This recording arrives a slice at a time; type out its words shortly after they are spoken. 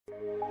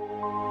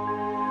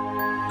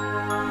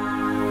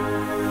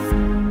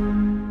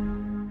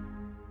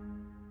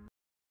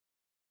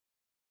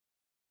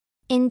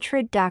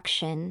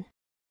Introduction.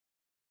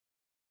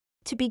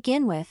 To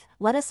begin with,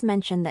 let us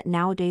mention that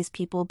nowadays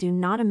people do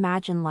not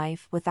imagine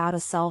life without a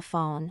cell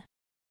phone.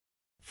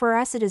 For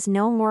us it is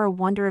no more a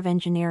wonder of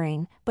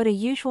engineering, but a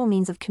usual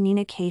means of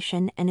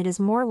communication, and it is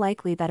more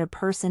likely that a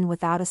person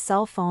without a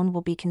cell phone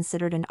will be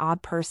considered an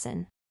odd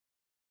person.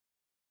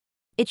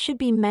 It should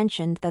be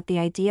mentioned that the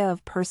idea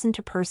of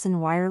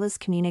person-to-person wireless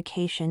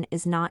communication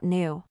is not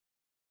new.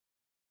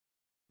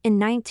 In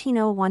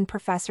 1901,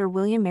 Professor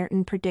William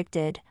Merton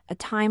predicted a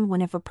time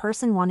when if a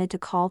person wanted to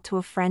call to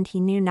a friend he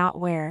knew not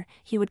where,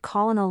 he would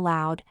call in a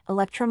loud,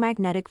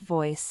 electromagnetic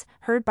voice,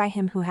 heard by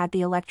him who had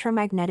the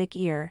electromagnetic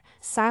ear,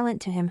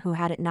 silent to him who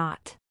had it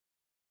not.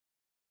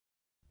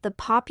 The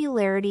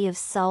popularity of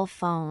cell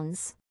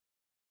phones.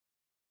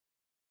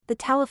 The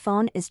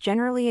telephone is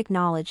generally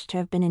acknowledged to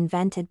have been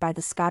invented by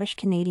the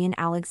Scottish-Canadian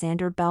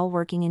Alexander Bell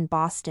working in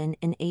Boston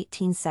in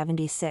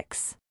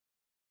 1876.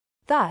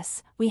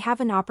 Thus, we have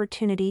an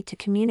opportunity to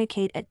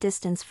communicate at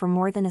distance for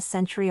more than a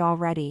century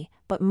already,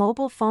 but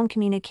mobile phone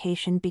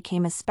communication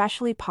became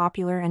especially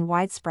popular and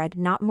widespread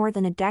not more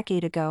than a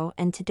decade ago,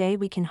 and today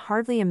we can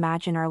hardly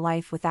imagine our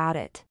life without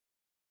it.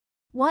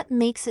 What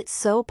makes it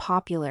so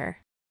popular?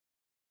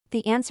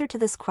 The answer to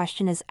this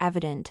question is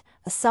evident.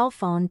 A cell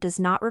phone does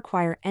not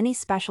require any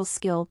special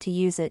skill to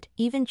use it,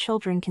 even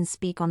children can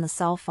speak on the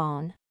cell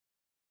phone.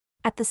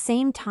 At the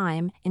same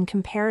time, in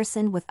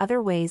comparison with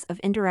other ways of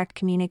indirect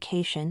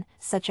communication,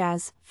 such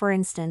as, for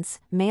instance,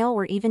 mail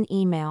or even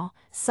email,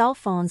 cell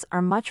phones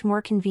are much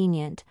more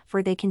convenient,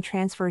 for they can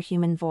transfer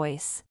human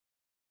voice.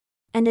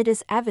 And it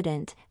is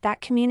evident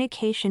that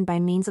communication by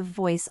means of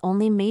voice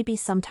only may be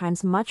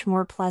sometimes much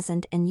more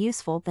pleasant and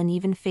useful than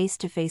even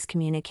face-to-face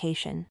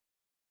communication.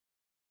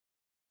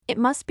 It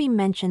must be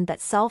mentioned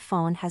that cell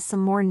phone has some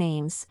more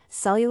names: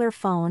 cellular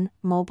phone,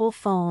 mobile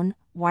phone,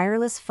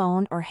 wireless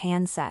phone, or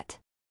handset.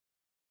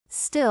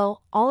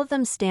 Still, all of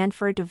them stand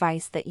for a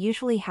device that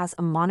usually has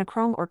a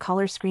monochrome or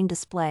color screen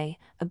display,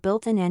 a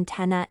built-in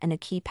antenna, and a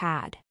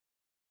keypad.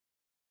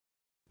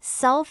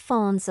 Cell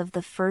phones of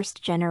the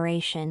first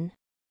generation.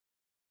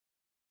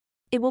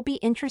 It will be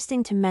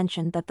interesting to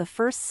mention that the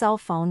first cell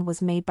phone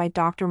was made by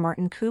Dr.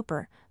 Martin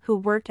Cooper, who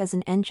worked as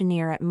an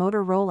engineer at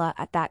Motorola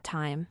at that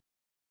time.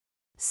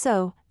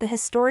 So, the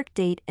historic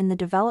date in the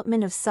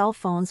development of cell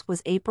phones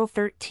was April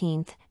 13,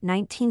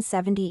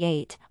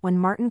 1978, when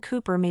Martin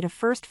Cooper made a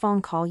first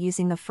phone call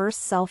using the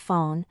first cell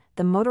phone,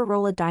 the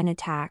Motorola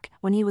Dynatac,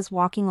 when he was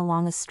walking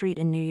along a street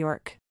in New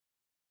York.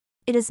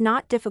 It is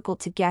not difficult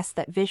to guess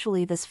that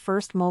visually this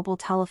first mobile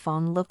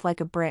telephone looked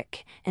like a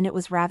brick, and it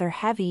was rather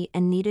heavy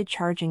and needed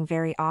charging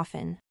very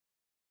often.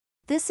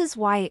 This is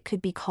why it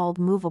could be called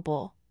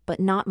movable, but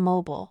not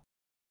mobile.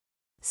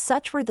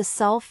 Such were the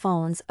cell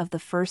phones of the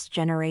first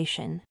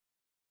generation.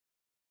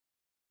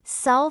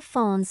 Cell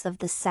phones of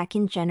the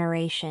second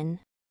generation.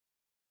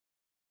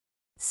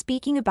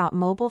 Speaking about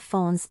mobile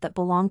phones that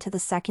belong to the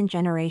second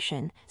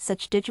generation,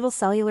 such digital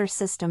cellular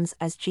systems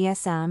as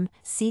GSM,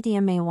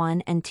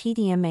 CDMA1 and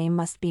TDMA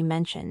must be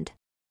mentioned.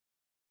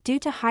 Due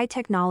to high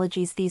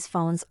technologies, these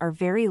phones are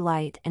very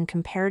light and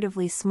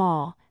comparatively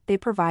small. They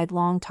provide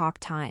long talk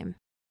time.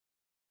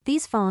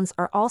 These phones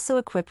are also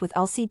equipped with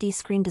LCD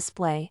screen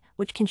display,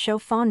 which can show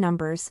phone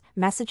numbers,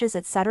 messages,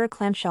 etc.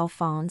 Clamshell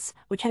phones,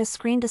 which had a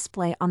screen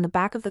display on the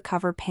back of the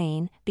cover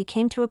pane,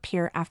 became to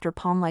appear after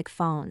palm-like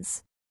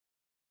phones.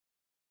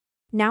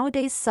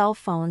 Nowadays cell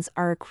phones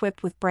are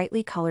equipped with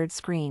brightly colored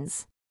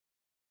screens.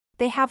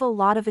 They have a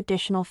lot of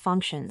additional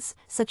functions,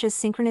 such as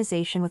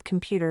synchronization with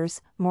computers.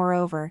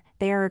 Moreover,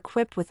 they are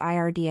equipped with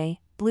IRDA,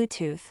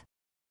 Bluetooth.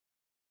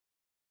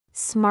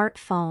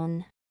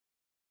 Smartphone.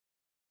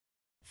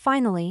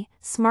 Finally,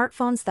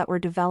 smartphones that were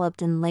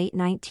developed in late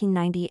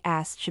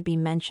 1990s should be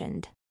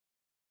mentioned.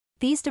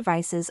 These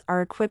devices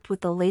are equipped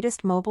with the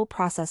latest mobile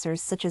processors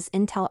such as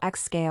Intel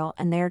Xscale,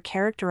 and they are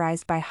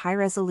characterized by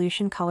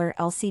high-resolution color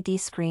LCD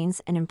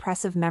screens and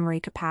impressive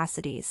memory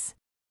capacities.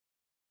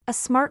 A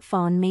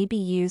smartphone may be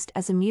used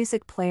as a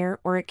music player,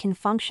 or it can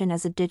function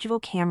as a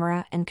digital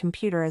camera and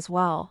computer as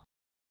well.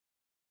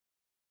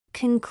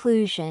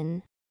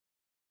 Conclusion.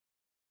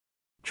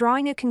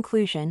 Drawing a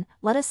conclusion,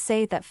 let us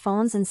say that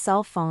phones and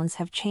cell phones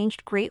have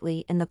changed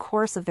greatly in the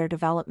course of their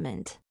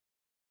development.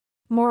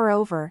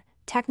 Moreover,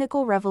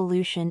 technical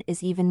revolution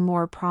is even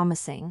more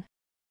promising.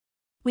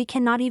 We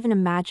cannot even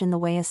imagine the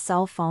way a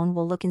cell phone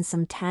will look in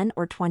some 10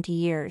 or 20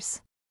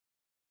 years.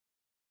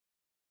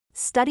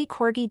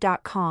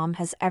 StudyCorgi.com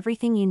has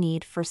everything you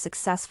need for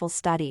successful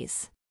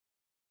studies.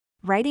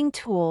 Writing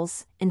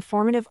tools,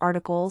 informative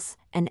articles,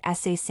 and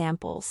essay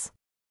samples.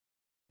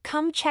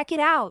 Come check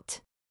it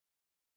out!